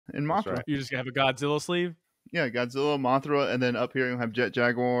and Mothra. Right. You just have a Godzilla sleeve. Yeah, Godzilla, Mothra, and then up here you have Jet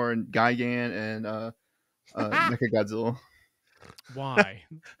Jaguar and Gigan and Mechagodzilla. Why?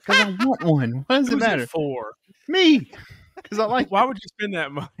 Because I want one. What does it matter? For Me. Because I like. Why would you spend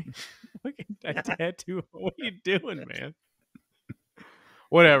that money? Look at that tattoo. What are you doing, man?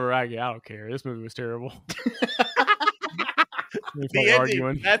 Whatever. I don't care. This movie was terrible. The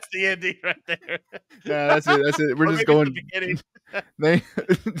ending. That's the ending right there. Yeah, that's it. That's it. We're just going. They.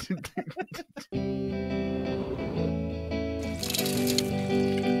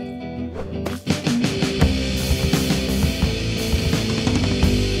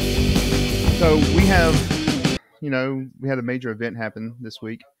 So we have, we had a major event happen this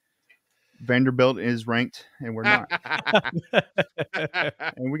week. Vanderbilt is ranked, and we're not.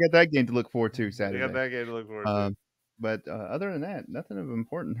 And we got that game to look forward to Saturday. We got that game to look forward to. But other than that, nothing of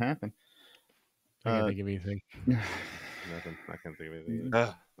important happened. I can't think of anything. Nothing. I can't think of anything.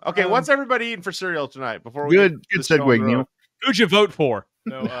 Okay, what's everybody eating for cereal tonight? Before we good segue, Neil. Who'd you vote for?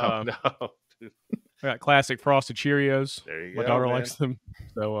 No. I got classic Frosted Cheerios. There you go. My daughter likes them,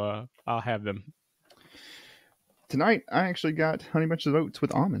 so I'll have them. Tonight, I actually got Honey Bunches of Oats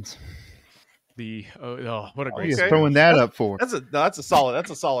with almonds. What a great! Just throwing that up for. That's a solid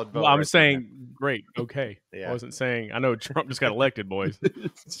vote. Well, I'm saying great. Okay, yeah. I wasn't saying. I know Trump just got elected, boys.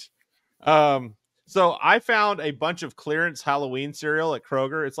 So I found a bunch of clearance Halloween cereal at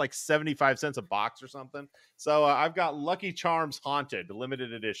Kroger. It's like 75 cents a box or something. So I've got Lucky Charms Haunted, the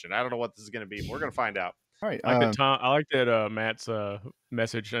limited edition. I don't know what this is going to be. But we're going to find out. All right. I like that Matt's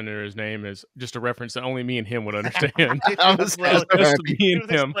message under his name is just a reference that only me and him would understand. Just me and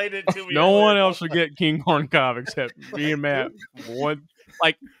him. No one else would get King Corn Cob except me and Matt.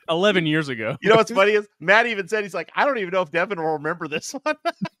 Like 11 years ago. You know what's funny is Matt even said, he's like, I don't even know if Devin will remember this one.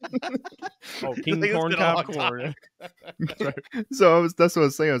 King Corn Cob corn. So that's what I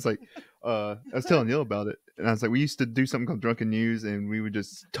was saying. I was like, I was telling Neil about it, and I was like, we used to do something called Drunken News, and we would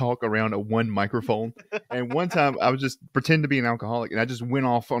just talk around a one microphone. And one time, I was just pretend to be an alcoholic, and I just went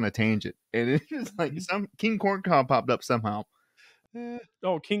off on a tangent, and it was like some King Corn Cob popped up somehow.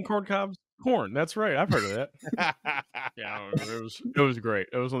 Oh, King Corn Cob's corn. That's right. I've heard of that. Yeah, it was great.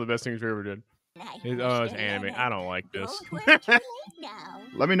 It was one of the best things we ever did. It's anime. I don't like this.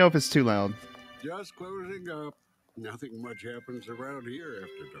 Let me know if it's too loud. Just closing up. Nothing much happens around here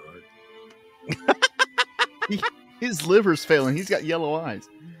after dark. His liver's failing. He's got yellow eyes.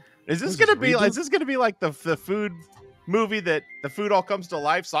 Is this gonna be like the food movie that the food all comes to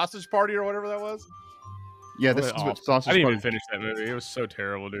life, Sausage Party or whatever that was? Yeah, this is what Sausage I didn't Party. even finish that movie. It was so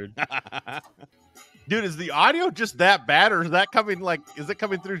terrible, dude. Dude, is the audio just that bad, or is it coming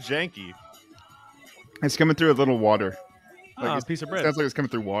through janky? It's coming through a little water. Like a piece of bread. Sounds like it's coming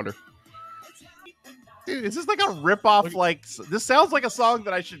through water. Dude, is this like a ripoff? Like, this sounds like a song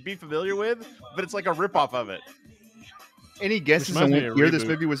that I should be familiar with, but it's like a ripoff of it. Any guesses on what year this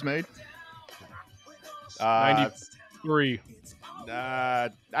movie was made? 93. I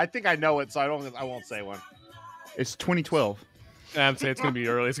think I know it, so I won't say one. It's 2012. I'm saying it's gonna be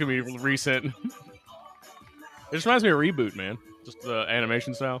early. It's gonna be recent. It just reminds me of Reboot, man. Just the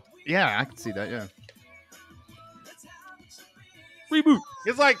animation style. Yeah, I can see that. Yeah. Reboot.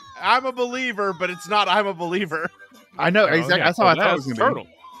 It's like I'm a believer, but it's not I'm a believer. I know exactly. Yeah. That's how I thought it was gonna be.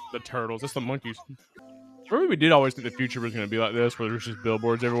 The turtles. That's the monkeys. Remember, we did always think the future was gonna be like this, where there's just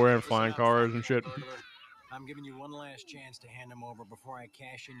billboards everywhere and flying cars and shit. I'm giving you one last chance to hand them over before I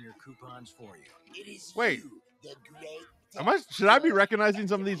cash in your coupons for you. Wait, should I be recognizing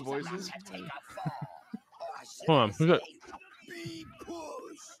some of these voices? Hold on, who's that?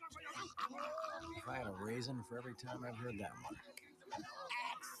 If I had a raisin for every time I've heard that one.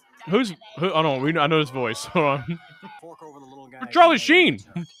 Who? Oh no, I know his voice. Hold on. Fork over the little guy. Charlie Sheen.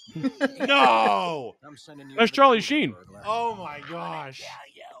 No, that's Charlie Sheen. Oh my gosh.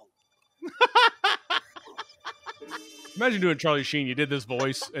 Imagine doing Charlie Sheen. You did this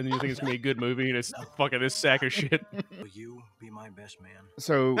voice, and you think it's gonna be a good movie, and it's fucking this sack of shit. Will you be my best man?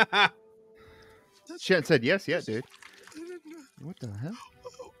 So, she hadn't said yes yet, dude. What the hell?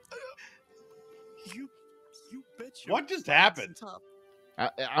 You bet your What just happened?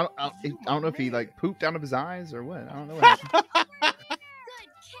 I don't know if he like pooped out of his eyes or what. I don't know what happened.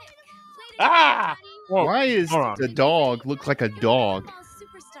 Ah! Whoa, why is the dog look like a dog?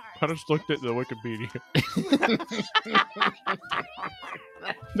 I just looked at the Wikipedia.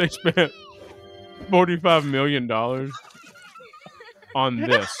 They spent $45 million on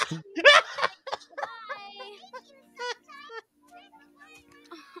this.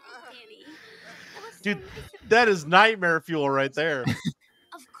 Dude, that is nightmare fuel right there.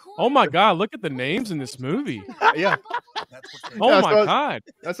 Oh my god, look at the names in this movie. Yeah. Oh That's my what- god!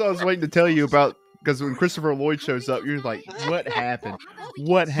 That's what I was waiting to tell you about. Because when Christopher Lloyd shows up, you're like, "What happened?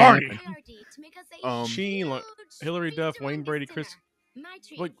 What happened?" Sheen, Hillary Duff, Wayne Brady, Chris.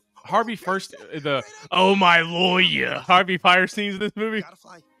 Like Harvey first. Oh my lawyer! Harvey fire scenes in this movie.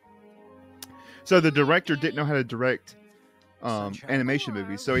 So the director didn't know how to direct animation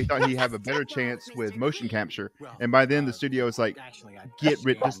movies, so he thought he'd have a better chance with motion capture. And by then, the studio was like, get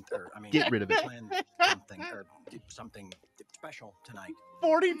rid of it. Something special tonight.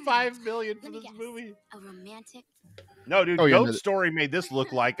 45 million for this movie. A romantic. No, dude, Oh, yeah, Goat no, Story made this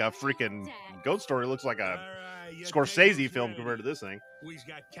look like a freaking Goat Story looks like a Scorsese film compared to this thing.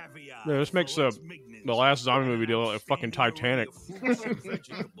 Yeah, this makes the last zombie movie deal like fucking Titanic.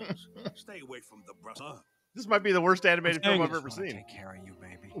 This might be the worst animated film I've Dang. ever seen. Take care of you,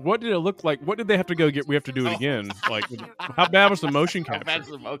 baby. What did it look like? What did they have to go get? We have to do it again. Like, how bad was the motion How capture? bad's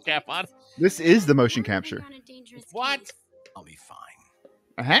the mocap on? This is the motion capture. What? I'll be fine.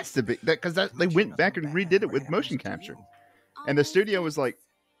 It has to be because they went back and redid it with motion capture, and the studio was like,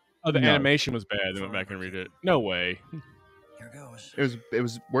 Oh, the No. animation was bad. They went back and redid it. No way. Here goes. it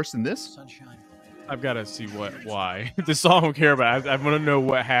was worse than this. Sunshine. I've got to see why. This all I don't care about. I want to know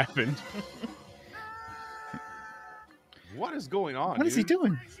what happened. What is going on? What is he dude?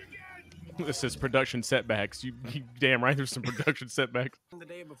 doing? This says production setbacks. You damn right. There's some production setbacks. The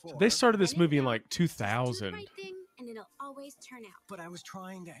day before. They started this movie in like 2000. And it'll always turn out. But I was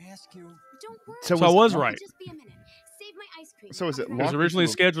trying to ask you. Don't worry. So So I was it- right. Just be a minute. Save my ice cream. So is it It was locked originally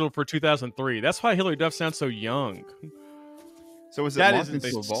into a- scheduled for 2003. That's why Hillary Duff sounds so young. So is it That locked is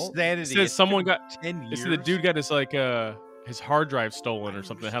into a vault? insanity. It says It's someone been got. 10 It years. said the dude got his hard drive stolen or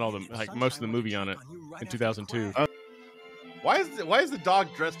something. It had all the most of the movie on it in 2002. Why is the dog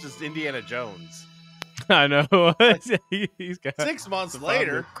dressed as Indiana Jones? I know. He's got 6 months to find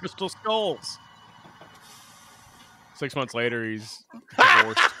later. the crystal skulls. 6 months later, he's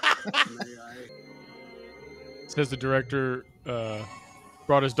divorced. Says the director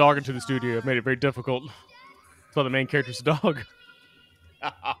brought his dog into the studio, made it very difficult. That's why the main character's a dog.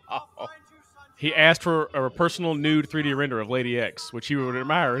 He asked for a personal nude 3D render of Lady X, which he would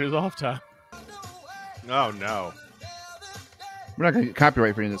admire in his off time. Oh no! We're not going to get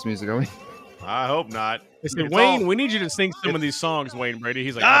copyright for any of this music, are we? I hope not. They said, It's Wayne, all- we need you to sing some of these songs, Wayne Brady.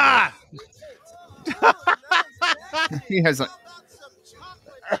 He's like, Ah! He has like,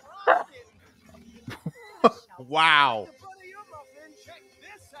 Wow!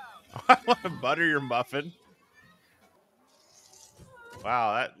 I want to butter your muffin.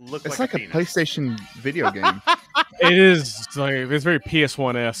 Wow, that looks it's like like a penis. PlayStation video game. It is like it's very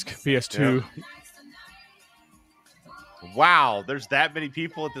PS1-esque, PS2. Wow, there's that many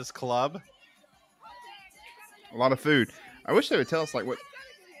people at this club. A lot of food. I wish they would tell us like what.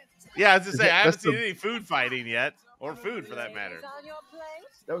 Yeah, I was to Is say that- I haven't that's seen the- any food fighting yet, or food for that matter.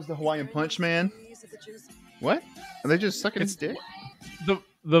 That was the Hawaiian Punch Man. What? Are they just sucking his dick?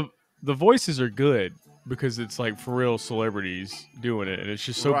 The voices are good because it's like for real celebrities doing it, and it's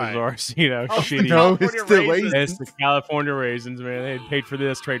just so Right. bizarre seeing how Oh, shitty. no, California it's the raisins. It's the California raisins, man. They had paid for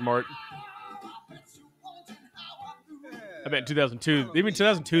this trademark. I bet in 2002, even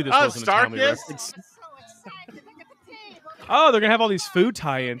 2002, this Oh, wasn't a timely Starkist? reference. Oh, they're gonna have all these food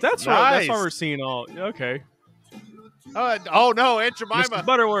tie-ins. That's right. That's why Nice. we're seeing all. Okay, Oh no, Aunt Jemima Mrs.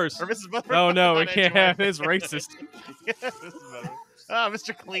 Butterworth. or Mrs. Butterworth. Oh no, we Not Aunt can't Jemima. have this. Racist. Mrs. Butterworth. Oh,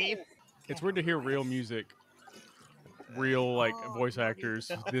 Mr. Clean. It's weird to hear real music, real like voice actors.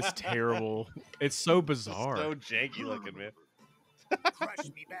 This terrible. It's so bizarre. So janky looking, man.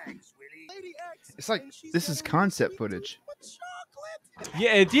 It's like this is concept footage.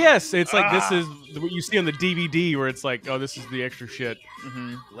 Yeah, yes, it's like this is what you see on the DVD where it's like, oh, this is the extra shit.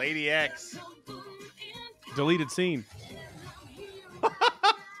 Lady X. Deleted scene.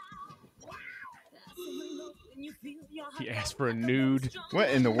 He asked for a nude What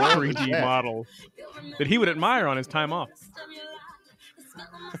in the world? is 3D that? model that he would admire on his time off.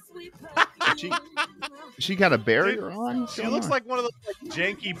 She got a barrier on. What's She going looks on? like one of those like,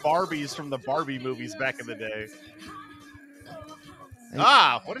 janky Barbies from the Barbie movies back in the day. Hey,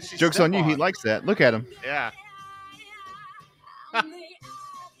 Ah, what did she? Joke's step on you. He likes that. Look at him. Yeah.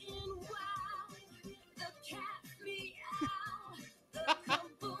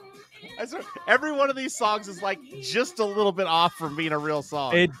 I swear, every one of these songs is like just a little bit off from being a real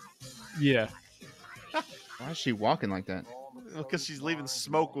song. Yeah. Why is she walking like that? Because she's leaving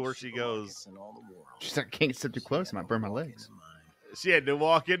smoke where she goes. She's like, can't step too close. I might burn my legs. She had to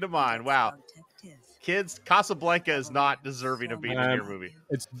walk into mine. Wow. Kids, Casablanca is not deserving of being in your movie.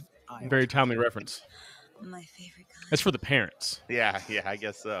 It's a very timely reference. My favorite kind. That's for the parents. Yeah, I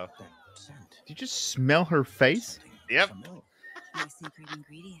guess so. Did you just smell her face? Yep. My secret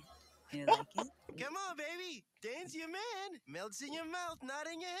ingredient. You like it? Come on, baby. Dance your man. Melts in your mouth, not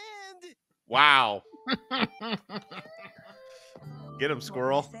in your hand. Wow. Get him, What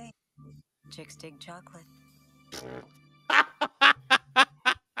squirrel. do they say? Chicks dig chocolate.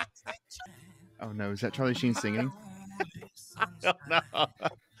 Oh no, is that Charlie Sheen singing? Oh, no.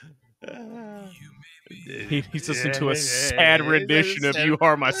 He's listening to a sad rendition of "You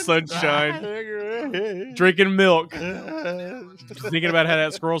Are My Sunshine," drinking milk, thinking about how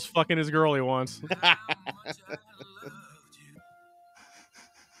that squirrel's fucking his girl he wants.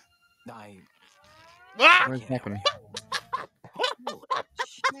 What is happening?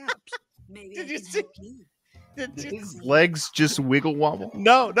 Maybe Did I you can see- help you. Did his legs just wiggle wobble?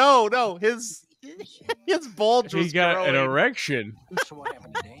 No. His bulge was He's got an growing. erection. So what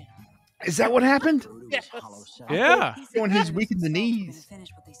happened to Dan? Is that what happened? Yes. Yeah. When he's weak in the knees.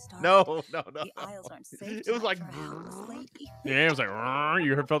 No. The aisles aren't safe It was like. for a homeless lady. Yeah, it was like "Rrrr."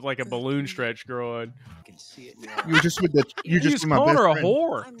 You felt like a balloon stretch growing. I can see it in your You were just with the. You You just with my called best her a friend.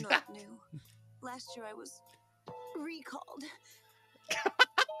 whore. I'm not new. Last year I was recalled.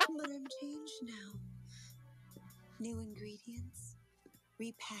 But I'm changed now. New ingredients,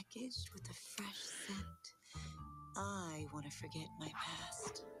 repackaged with a fresh scent. I want to forget my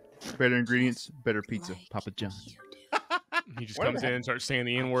past. Better ingredients, better pizza. like Papa John's. you do. He just What comes in happened? and starts saying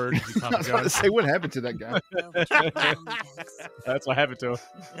the N-word. He's I Papa was about to John's. say, what happened to that guy? Well, we can't go wrong, Dex. That's what happened to him.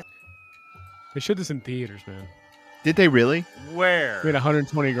 They showed this in theaters, man. Did they really? Where? They made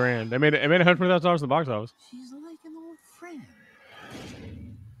 $120,000. They made $120,000 in the box office. She's like an old friend.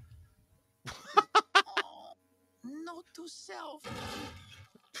 Note to self.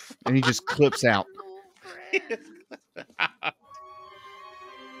 And he just clips out.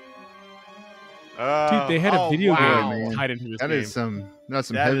 Dude, they had a video wow. game man. tied into this That game. is some. That's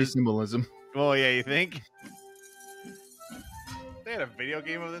some That heavy is- symbolism. Oh yeah, you think? They had a video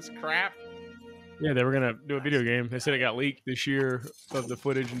game of this crap. Yeah, they were gonna do a video game. They said it got leaked this year of the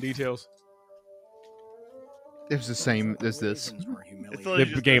footage and details. It was the same as this. It's The literally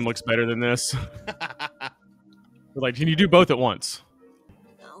just game looks better than this. They're like, can you do both at once?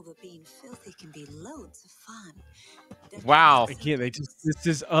 Oh, but being filthy can be loads of fun. Wow. Again, this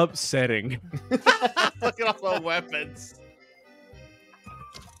is upsetting. Look at all the weapons.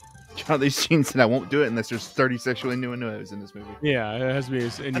 Charlie Sheen said, "I won't do it unless there's 30 sexual innuendos in this movie." Yeah, it has to be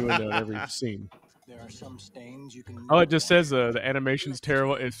an innuendo in every scene. There are some stains you can. Oh, it just says the animation's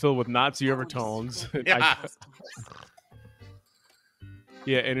terrible. It's filled with Nazi overtones. Yeah.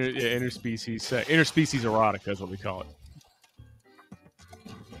 Interspecies erotica is what we call it.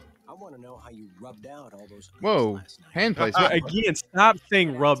 I want to know how you rubbed out all those. Whoa, last night. hand placement. Again, stop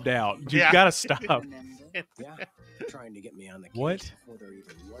saying rubbed out. You Yeah. gotta stop. Yeah, trying to get me on the case What? before there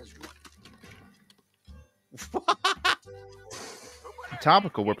even was one.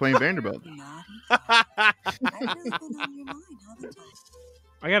 Topical. We're playing Vanderbilt. Naughty. I've really been on your mind, haven't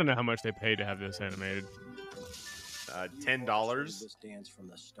I? I gotta know how much they paid to have this animated. $10. This dance from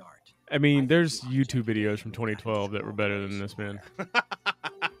the start. I mean, there's YouTube videos from 2012 that were better than this, man.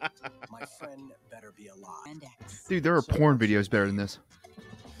 My friend better be alive. And X. Dude, there are porn videos better than this.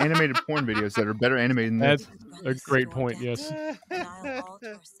 Animated porn videos that are better animated than That's this. a great point, yes. And I'll all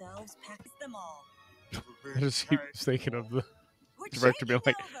to ourselves pack them all. I just keep thinking of the We're director being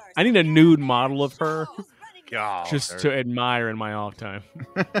taking like, over. I need a nude model of her God. just to admire in my off time.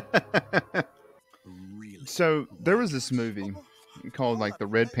 Really? So there was this movie called like the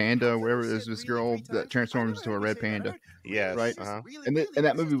Red Panda, wherever there's this girl that transforms into a red panda, Yes. right? Uh-huh. And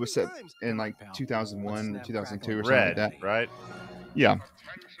that movie was set in like 2001, 2002 or something like Red, that. right? Yeah.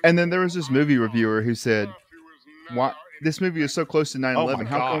 And then there was this movie reviewer who said, "Why this movie is so close to 9/11?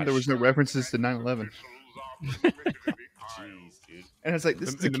 How come there was no references to 9/11?" Jeez, dude. And it's like this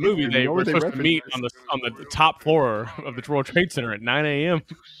is a In the kid movie, they Why were would supposed to reference meet this? on the top floor of the World Trade Center at 9 a.m.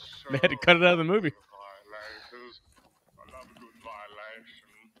 They had to cut it out of the movie.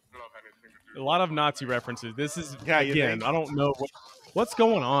 A lot of Nazi references. This is Yeah, you again. think? I don't know what's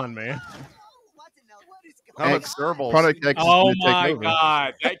going on, man. Stomach X, Goebbels. Product X is Oh gonna take my over.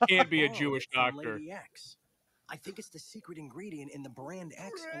 God, that can't be a Oh, Jewish it's from doctor. Lady X. I think it's the secret ingredient in the Brand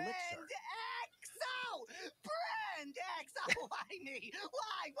X elixir. Oh, Brand X. Oh, why me?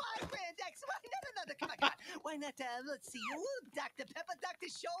 Why Brand X? Why no, come on. Why not? Let's see. Ooh, Dr. Pepper, Dr.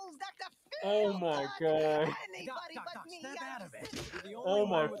 Scholl's, Dr. Phil. Oh my God. Anybody Doc, but me. snap out of it. You're the Oh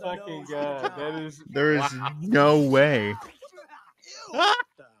only my one with a fucking nose for God, the that job. is There is no way. Oh,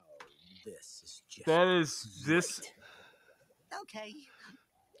 this is just this Okay.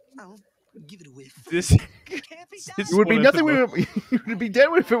 Oh, give it a whiff. this Can't be done. this It would be one of the nothing. It would be dead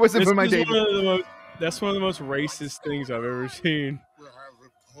if it wasn't This for my is David. one of the most, That's one of the most racist things I've ever seen.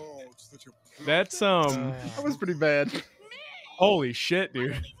 That's That was pretty bad. holy shit,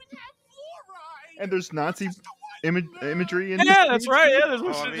 dude. And there's Nazi imagery in Yeah, this that's thing, right. too? Yeah, there's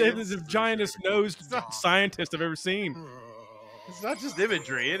Oh, I mean, the giantest nosed scientist I've ever seen. It's not just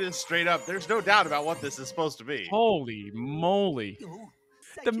imagery; it is straight up. There's no doubt about what this is supposed to be. Holy moly!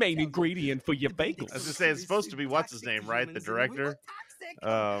 The main ingredient for your I was bagels. gonna say it's supposed to be what's his name, right? The director.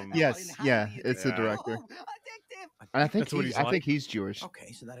 Yes, yeah, it's the Yeah. director. And I think That's what he's I like. think he's Jewish.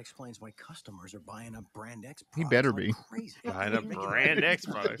 Okay, so that explains why customers are buying up Brand X He products better like be. crazy. Buying up Brand X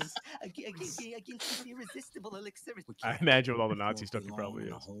products. I imagine with all the Nazi stuff, he probably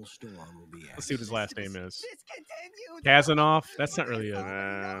is. Let's see what his last name is. Kazanov? That's not really a.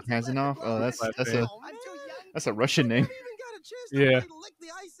 Kazanov? Oh, Last name. that's a Russian name. Yeah.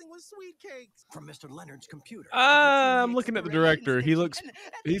 From Mr. Leonard's computer. I'm looking at the director.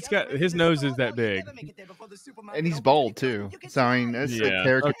 He's got his nose is that big. And he's bald too. So I mean, that's a Yeah.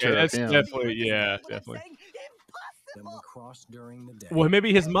 caricature Okay, that's of him. definitely definitely. Then we cross during the day. Well,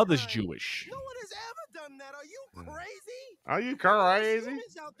 maybe his mother's Jewish. No one has ever done that. Are you crazy? Are you crazy?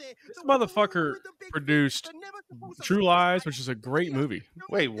 This motherfucker produced True Lies, which is a great movie.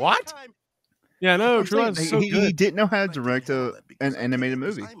 Wait, what? Yeah, no, I'm True saying, Lies is so he good. didn't know how to direct an animated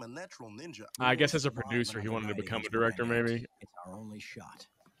movie. I guess as a producer, he wanted to become a director, maybe. It's our only shot.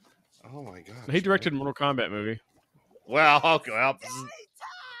 Oh my god. He directed a Mortal Kombat movie. Well, okay. Well,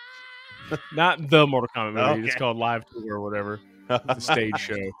 Not the Mortal Kombat movie. It's Okay. called Live Tour or whatever. The stage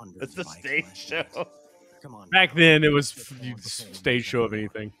show. it's the stage show. Come on. Back then, it was stage show of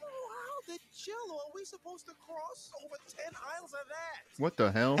anything. The Jello, are we supposed to cross over 10 aisles of that? What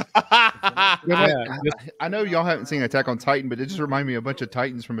the hell? Yeah, I know y'all haven't seen Attack on Titan, but it just reminded me of a bunch of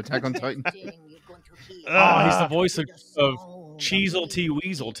Titans from Attack on Titan. Oh, he's the voice of Cheezel T.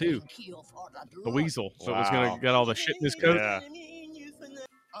 Weasel too. The Weasel. So it was Wow. gonna get all the shit in his coat. Yeah.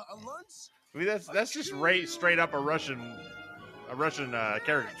 I mean, that's just straight up a Russian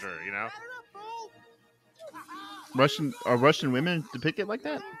caricature, you know. Russian women depict it like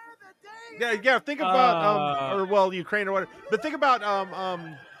that? Yeah. Think about Ukraine or whatever. But think about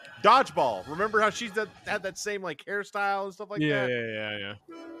Dodgeball. Remember how she's had that same like hairstyle and stuff like Yeah, that?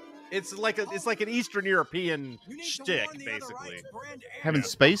 yeah. It's like an Eastern European shtick, basically. Having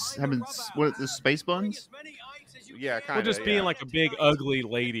the space buns? Yeah, kind Well, of. just being like a big ugly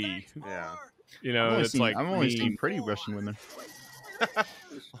lady. Yeah. You know, it's like I've only seen mean. pretty Russian women.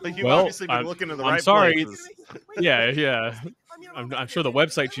 You've Well, obviously been looking in the I'm right sorry. places. Yeah. I'm sure the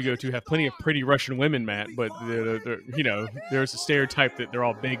websites you go to have plenty of pretty Russian women, Matt. But there's a stereotype that they're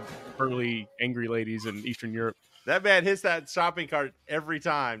all big, burly, angry ladies in Eastern Europe. That man hits that shopping cart every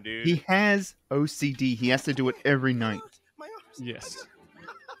time, dude. He has OCD. He has to do it every night. Yes.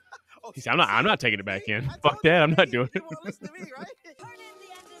 He said, I'm not taking it back in. Fuck that. I'm not doing it.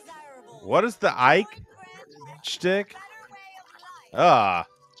 What is the Ike shtick?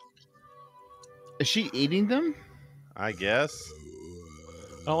 Is she eating them? I guess.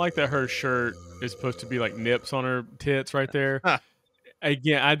 I don't like that her shirt is supposed to be like nips on her tits right there. Huh.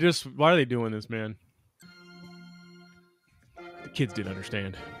 Again, why are they doing this, man? The kids didn't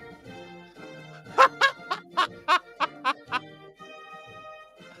understand.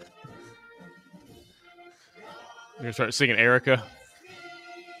 You're gonna start singing Erica.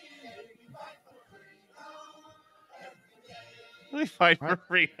 We fight for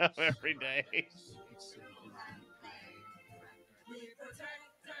freedom every day.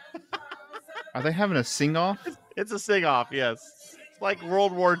 Are they having a sing-off? It's a sing-off, yes. It's like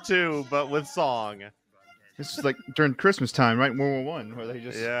World War II, but with song. This is like during Christmas time, right? World War I, where they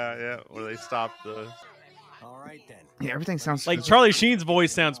just where they stopped the. All right then. Yeah, everything sounds Like Charlie Sheen's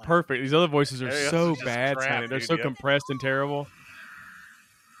voice sounds perfect. These other voices are Yeah, so it's just bad. crap, sounding. They're dude, so yeah. compressed and terrible.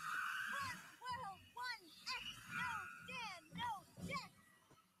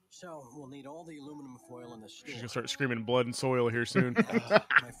 So we'll need all the aluminum foil in the store. She's gonna start screaming blood and soil here soon. My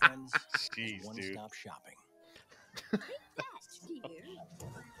friends, Jeez, dude. one-stop shopping.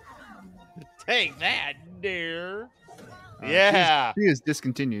 Take that, dear. Yeah. She is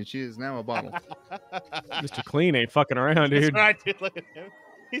discontinued. She is now a bottle. Mr. Clean ain't fucking around, That's dude. right, dude. Look at him.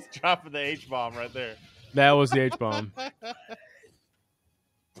 He's dropping the H-bomb right there. That was the H-bomb.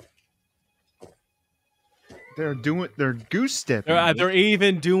 They're goose stepping. They're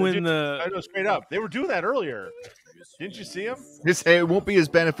even doing I the. know, straight up. They were doing that earlier. Didn't you see them? It won't be as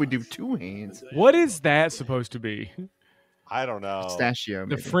bad if we do two hands. What is that supposed to be? I don't know. Pistachio.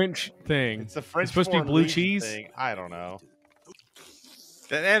 The maybe. French thing. It's the French. It's supposed to be Foreign blue Legion cheese? thing. I don't know.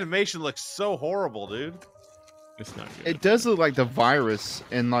 That animation looks so horrible, dude. It's not good. It does look like the virus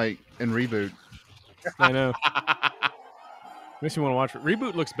in Reboot. I know. Makes me want to watch it.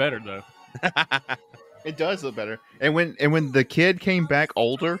 Reboot looks better though. It does look better. And when the kid came back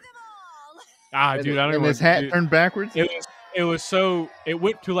older, Ah, and, dude, I don't and even. his hat Dude, turned backwards. it was so. It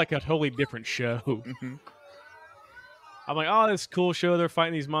went to like a totally different show. Mm-hmm. I'm like, oh, this cool show. They're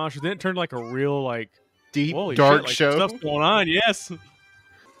fighting these monsters. Then it turned like a real like Deep, holy dark shit, like show. stuff's going on. Yes.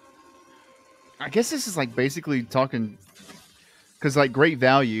 I guess this is like basically talking because like Great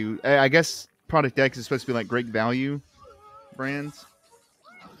Value. I guess Product X is supposed to be like Great Value brands.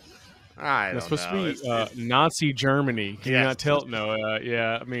 I It's don't supposed know. to be Nazi Germany. Can you Yes. not tell? No,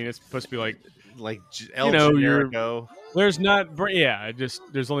 yeah. I mean, it's supposed to be like Like you know, Generico. there's not. Yeah, just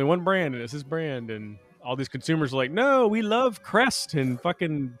there's only one brand, and it's this brand, and all these consumers are like, no, we love Crest and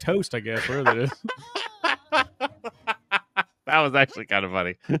fucking toast. I guess whatever that is. That was actually kind of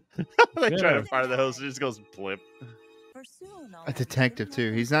funny. They try Yeah. to fire the hose, it just goes blip. A detective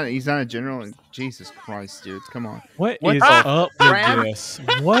too. He's not a general. Jesus Christ, dude! Come on. What What is the up crap? with this?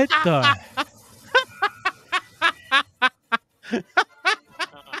 What the?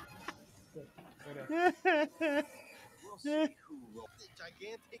 We'll see who rolled the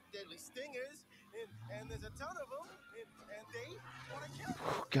gigantic deadly stingers, and there's a ton of them, and they want to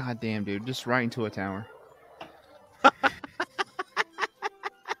kill. God damn, dude! Just right into a tower.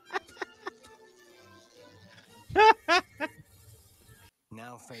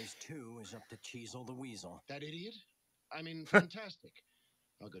 Now phase 2 is up to Cheezel the Weasel. That idiot? I mean, fantastic.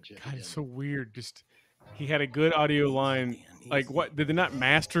 I'll go check God, again. it's so weird. Just he had a good audio line. Like, what did they not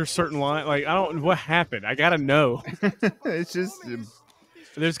master certain line? Like, I don't. What happened? I gotta know. It's just.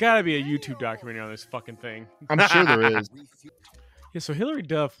 There's got to be a YouTube documentary on this fucking thing. I'm sure there is. Yeah. So Hilary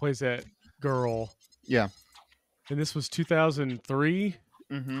Duff plays that girl, Yeah. and this was 2003.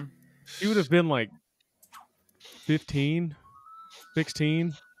 Mm-hmm. She would have been like 15,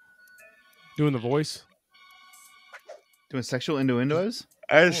 16, doing the voice. Doing sexual innuendos.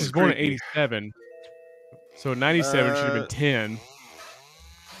 She was born in 87. So in 97, she'd have been 10.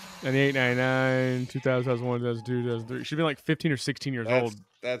 98, 99, 2000, 2001, 2002, 2003. She'd been like 15 or 16 years old.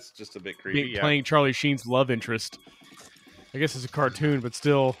 That's just a bit creepy. Playing Charlie Sheen's love interest. I guess it's a cartoon, but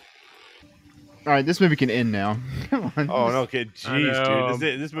still. All right, this movie can end now. Come on. Oh no, kid! Jeez, know,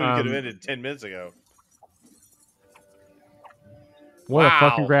 dude, this movie could have ended 10 minutes ago. What a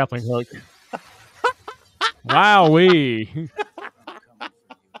fucking grappling hook. Wowee.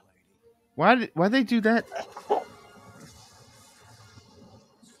 Why they do that?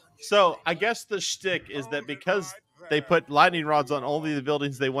 So I guess the shtick is that because they put lightning rods on only the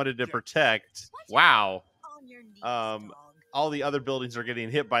buildings they wanted to protect. Wow. All the other buildings are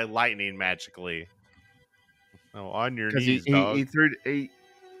getting hit by lightning magically. Oh, on your knees, dog. He threw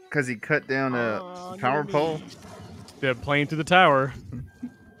because he cut down a power pole. The plane to the tower.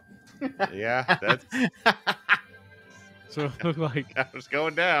 Yeah, that's so it looked like that was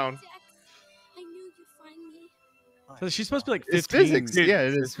going down. I knew you'd find me. So she's supposed to be like 15. It's physics. Dude, Yeah,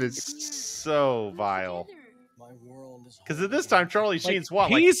 it is It's physics. so vile. My world is Because at this time, Charlie Sheen's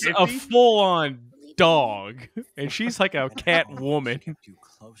what? He's like a 50? full-on dog, and she's like a cat woman. too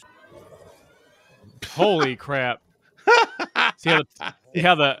close. Holy crap! See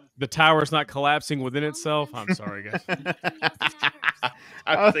how the tower's not collapsing within itself? I'm sorry, guys.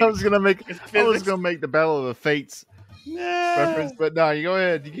 I was gonna make the Battle of the Fates reference, but no, you go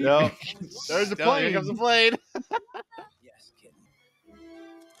ahead. You No. There's a No, plane. Here comes a plane. Yes, kid.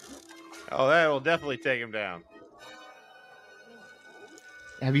 Oh, that will definitely take him down.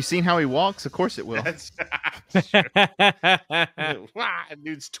 Have you seen how he walks? Of course it will. That's Wow,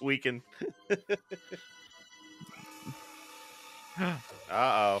 dude's tweaking.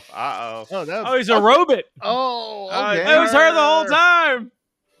 Uh-oh. Oh, he's a robot. Oh, okay. It was her the whole time.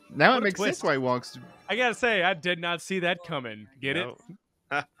 Now What it a makes twist. sense why he walks. I gotta say, I did not see that coming. Get it?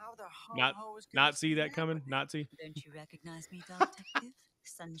 How the Not- ho-ho is Not gonna see that coming. Nazi. Don't you recognize me, Detective?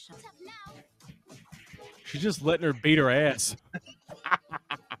 Sunshine. She's just letting her beat her ass.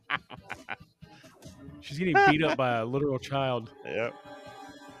 She's getting beat up by a literal child. Yep.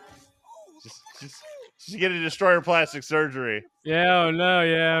 Just get a destroyer plastic surgery. Yeah. Oh no.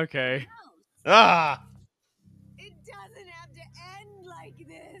 Yeah. Okay. Ah! It doesn't have to end like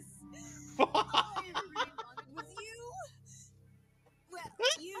this. All I really wanted was you. Well,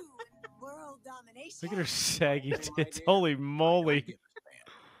 you and world domination. Look at her saggy tits. Holy moly.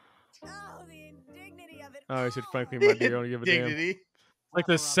 Oh, the indignity of it. Oh, I said, frankly, my dear, I don't give a damn. Dignity. Like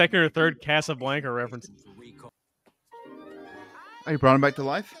the second or third Casablanca reference. Oh, you brought him back to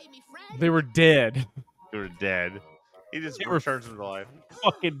life? They were dead. They were dead. He just They were- returns them to life.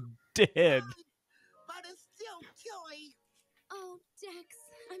 Fucking dead. But it's still joy. Oh, Dex,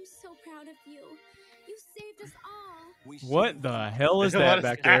 I'm so proud of you. You saved us all. What the hell is What that is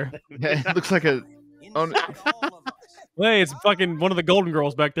back there? Yeah, it looks like a. Oh, no. Hey, it's fucking one of the Golden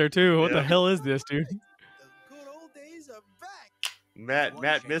Girls back there too. What the Yeah. hell is this, dude? The good old days are back.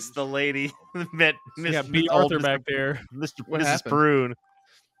 Matt missed the lady. Matt We missed got B. old Arthur Mr. back there. What Mrs. happened? Prune.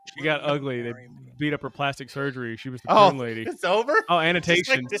 She got ugly. They beat up her plastic surgery. She was the Oh, prune lady. it's over. Oh, Just annotations.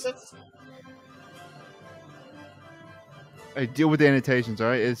 like this? Hey, deal with the annotations, all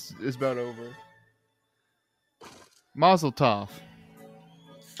right? It's about over. Mazel tov.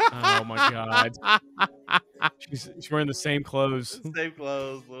 Oh my god. She's wearing the same clothes. Same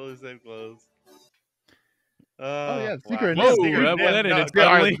clothes, literally same clothes. Oh, yeah, wow. Secret Whoa, Secret that, well, that No, ended Yeah,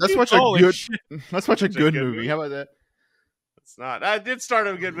 all right, suddenly. let's watch a Holy good. shit. Let's watch a It's a good good movie. movie. How about It's not. I did start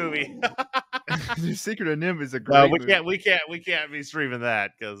a good movie. that? Secret of Nim is a great No, movie. we can't be streaming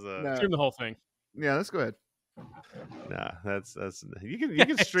that because No. Stream the whole thing. Yeah, let's go ahead. nah, that's you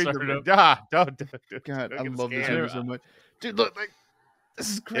can stream Start it the up. don't God, I get love this scared. movie so much. Dude, look, like this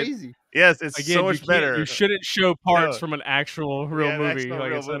is crazy. Yes, it's Again, so you much can't- better. You shouldn't show parts No. from an actual real Yeah, an movie. actual Like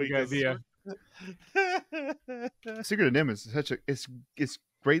real it's not a movie, good 'cause- idea. Secret of Nim is such a it's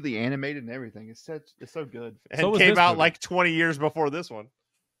greatly animated and everything. It's so good. and So was came this out movie. like 20 years before this one.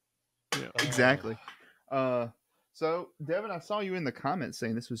 Exactly. So Devin, I saw you in the comments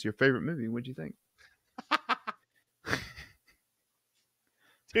saying this was your favorite movie. What'd you think?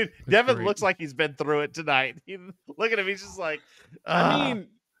 Dude, That's Devin great. looks like he's been through it tonight. Look at him. He's just like, I mean,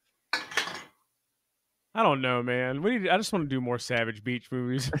 I don't know, man. I just want to do more Savage Beach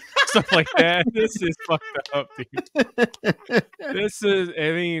movies, stuff like that. This is fucked up, dude. This is.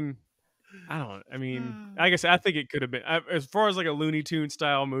 I mean, I guess I think it could have been as far as like a Looney Tune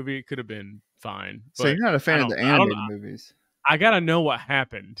style movie. It could have been fine. So but you're not a fan of the animated movies? I gotta know what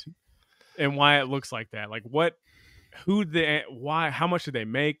happened and why it looks like that. Like what, who, why, how much did they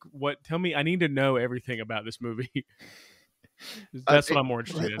make? What? Tell me. I need to know everything about this movie. That's what I'm more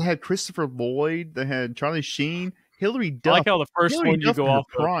interested in. They had Christopher Lloyd. They had Charlie Sheen. Hillary I Duff. like how the first Hillary one you Duff go in her off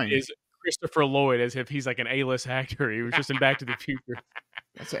of prime. is Christopher Lloyd, as if he's like an A-list actor. He was just in Back to the Future.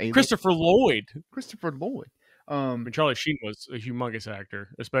 That's an Christopher Lloyd. Christopher Lloyd. I mean, Charlie Sheen was a humongous actor,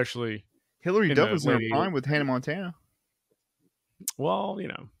 especially. Hillary in Duff the was in her lady- prime with Hannah Montana. Well, you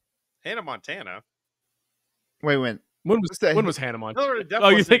know, Hannah Montana. Wait. when What's that? was Hannah Montana? Hillary Duff Oh,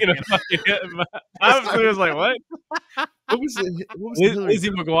 you're wasn't thinking Hannah- of? I was like, what? What was the Hillary Lizzie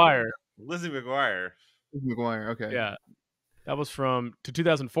McGuire. Lizzie McGuire. McGuire? Okay. Yeah, that was from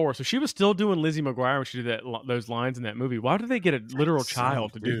 2004. So she was still doing Lizzie McGuire when she did those lines in that movie. Why did they get a literal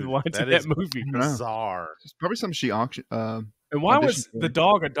child to do Dude, the lines that in that is movie? I don't know. Bizarre. It's probably something she auctioned. And why was auditioned for. the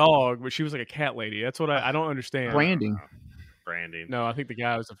dog a dog, but she was like a cat lady? That's what I don't understand. Branding. Branding. No, I think the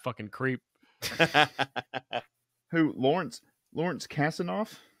guy was a fucking creep. Who? Lawrence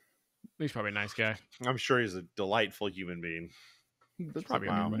Kasanoff? He's probably a nice guy. I'm sure he's a delightful human being. He looks Probably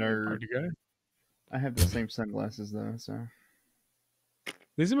like a a nerd. party guy. I have the same sunglasses though. So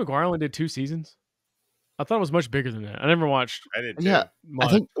Lizzie McGuire only did 2 seasons. I thought it was much bigger than that. I never watched. I did too. yeah, much.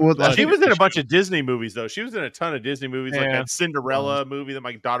 I think. Well, I She think was in a bunch of Disney movies though. She was in a ton of Disney movies, like Yeah. that Cinderella movie that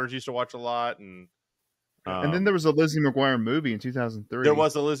my daughters used to watch a lot, and then there was a Lizzie McGuire movie in 2003. there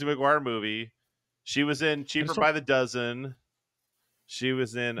was a Lizzie McGuire movie. She was in Cheaper don't- by the Dozen. She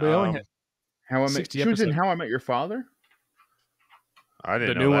was in. They only had How I Met. 60 She was in episodes. How I Met Your Father. I the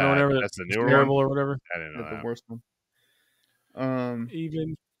didn't new know one that. or whatever. That's the that's newer terrible one. or whatever. I didn't know Not the that. worst one.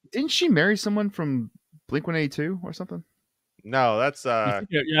 Even Didn't she marry someone from Blink-182 or something? No, that's I think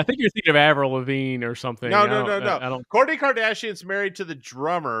you're thinking of Avril Lavigne or something. no. I don't. Kourtney Kardashian's married to the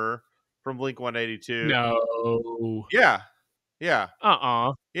drummer from Blink-182. No. Yeah. Yeah.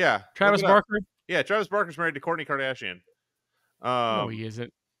 Travis Look it up. Barker. Yeah, Travis Barker's married to Kourtney Kardashian. No, he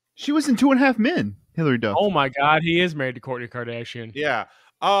isn't. She was in 2.5 Men. Hillary Duff. Oh my God, he is married to Kourtney Kardashian. Yeah.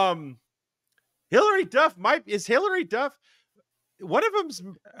 Hillary Duff is Hillary Duff. One of them's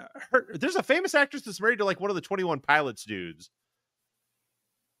there's a famous actress that's married to like one of the 21 Pilots dudes.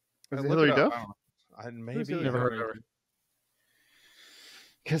 Was it Look Hillary up. Duff? Maybe. Never heard of her.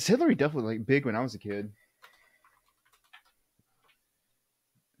 Because Hillary Duff was like big when I was a kid.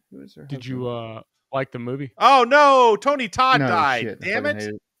 Who is her? Did husband? you like the movie? Oh no, Tony Todd No, died. shit, I Damn fucking it.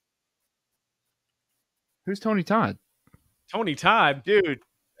 hate Who's Tony Todd? Tony Todd. Dude.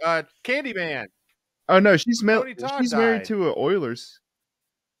 Candyman. Oh no, she's Tony Todd married died. to Oilers.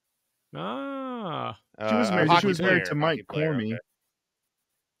 Ah. She was married. Hockey She was married player, to Mike hockey player, Cormie. okay.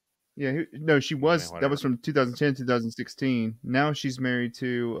 Yeah, no, she was. Yeah, that was whatever. from 2010, 2016. Now she's married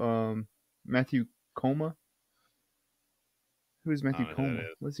to Matthew Coma. Who is Matthew I don't know who Coma? that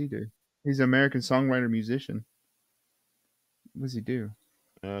is. What does he do? He's an American songwriter musician. What does he do?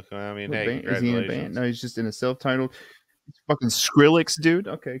 Okay, I mean, What hey, band? Is he in a band? congratulations. No, he's just in a self-titled. Fucking Skrillex, dude.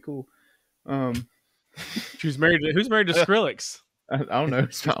 Okay, cool. She's married. Who's married to Skrillex? I don't know.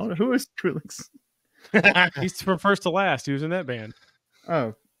 I don't know who is Skrillex. He's from First to Last. He was in that band.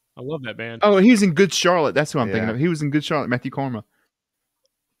 Oh, I love that band. oh, he's in Good Charlotte. That's who I'm thinking Yeah. of. He was in Good Charlotte. Matthew Karma.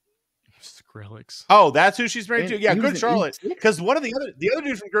 Skrillex. Oh, that's who she's married And to. Yeah, he was Good in Charlotte. E6? Because one of the other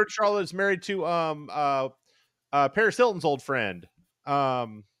dude from Good Charlotte is married to Paris Hilton's old friend.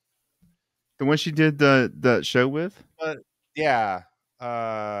 The one she did the show with. Yeah.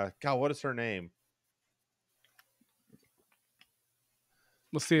 God, what is her name?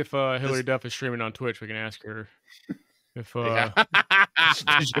 Let's see if Hillary Duff is streaming on Twitch. We can ask her if Yeah. Does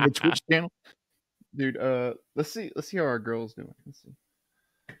she have a Twitch channel? Dude, let's see how our girl's doing. Let's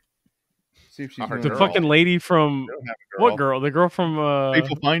see if she's Our doing the girl. fucking lady from Don't have a what girl? The girl from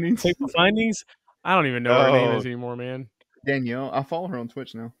Fateful Findings. Fateful Findings. I don't even know what her name is anymore, man. Danielle. I follow her on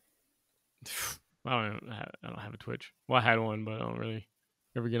Twitch now. I don't have a Twitch. Well, I had one, but I don't really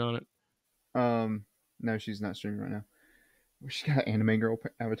ever get on it. No, she's not streaming right now. She got anime girl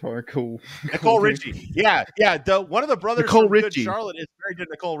avatar. Cool. Nicole Richie. Yeah. One of the brothers Nicole from Richie. Good Charlotte is married to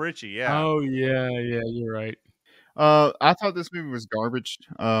Nicole Richie. Yeah. Oh yeah, you're right. I thought this movie was garbage.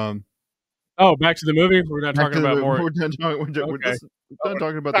 Oh, back to the movie. We're not Back talking to about the- more. We're done talking, we're done Okay.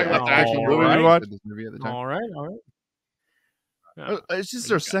 talking about Talking the about the actual actual movie movie we we watched. This movie at the time. All right. It's just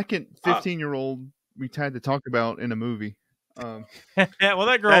What our you second 15-year-old we had to talk about in a movie. well,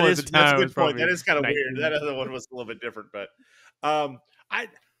 that girl That at is the that's time a was good point. probably That is kind of 19. weird. That other one was a little bit different, but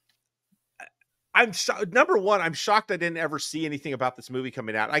I'm number one. I'm shocked I didn't ever see anything about this movie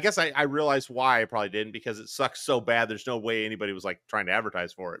coming out. I guess I realized why I probably didn't, because it sucks so bad. There's no way anybody was like trying to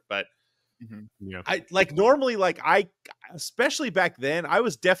advertise for it. But Yeah. I like normally especially back then, I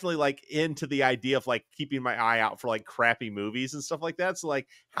was definitely like into the idea of like keeping my eye out for like crappy movies and stuff like that. So like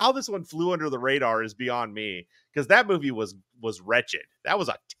how this one flew under the radar is beyond me, because that movie was wretched. That was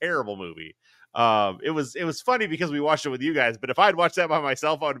a terrible movie. It was funny because we watched it with you guys, but if I'd watched that by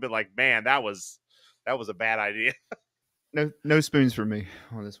myself, I would have been like, man, that was a bad idea. No spoons for me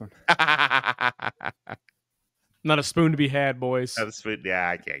on this one. Not a spoon to be had, boys. Not a spoon. Yeah,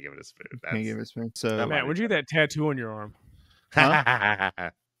 I can't give it a spoon. Can't give it a spoon. So Matt, when'd you get that tattoo on your arm? Huh?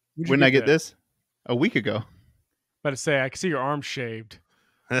 That's When'd you when did I get that? this? A week ago. About to say, I can see your arm shaved.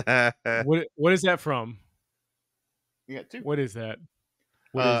 What is that from? You got two. What is that?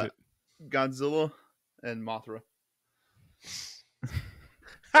 What is it? Godzilla and Mothra.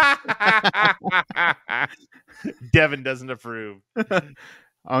 Devin doesn't approve. I'm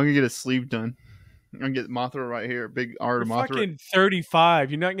gonna get a sleeve done. I'm gonna get Mothra right here. Big art You're of Mothra. fucking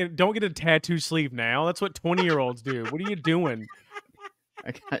 35. You're not gonna don't get a tattoo sleeve now. That's what 20-year-olds do. What are you doing?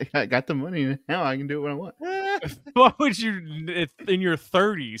 I got the money now. I can do what I want. Why would you, in your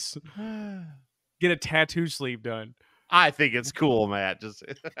 30s, get a tattoo sleeve done? I think it's cool, Matt. Just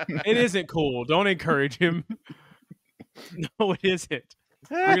It isn't cool. Don't encourage him. No, it isn't.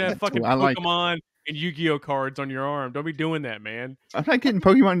 You're gonna have fucking I like it. Pokemon and Yu-Gi-Oh cards on your arm. Don't be doing that, man. I'm not getting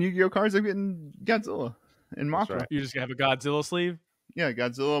Pokemon Yu-Gi-Oh cards. I'm getting Godzilla and Mothra. right. You're just gonna have a Godzilla sleeve. Yeah,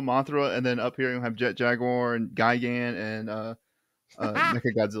 Godzilla, Mothra, and then up here you'll have Jet Jaguar and Gigan and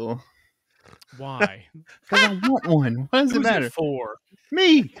Mecha Godzilla. Why? Because I want one. What does it Who's matter? it for?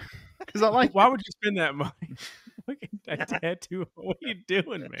 Me. Because I like. Why would you spend that money? Look at that tattoo. What are you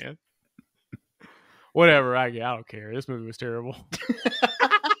doing, man? Whatever. I don't care. This movie was terrible.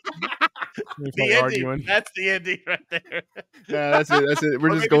 the ending. Arguing. That's the ending right there. Yeah, that's it. That's it. We're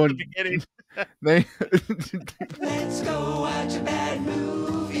Or just maybe going. the beginning. They. Let's go watch a bad movie.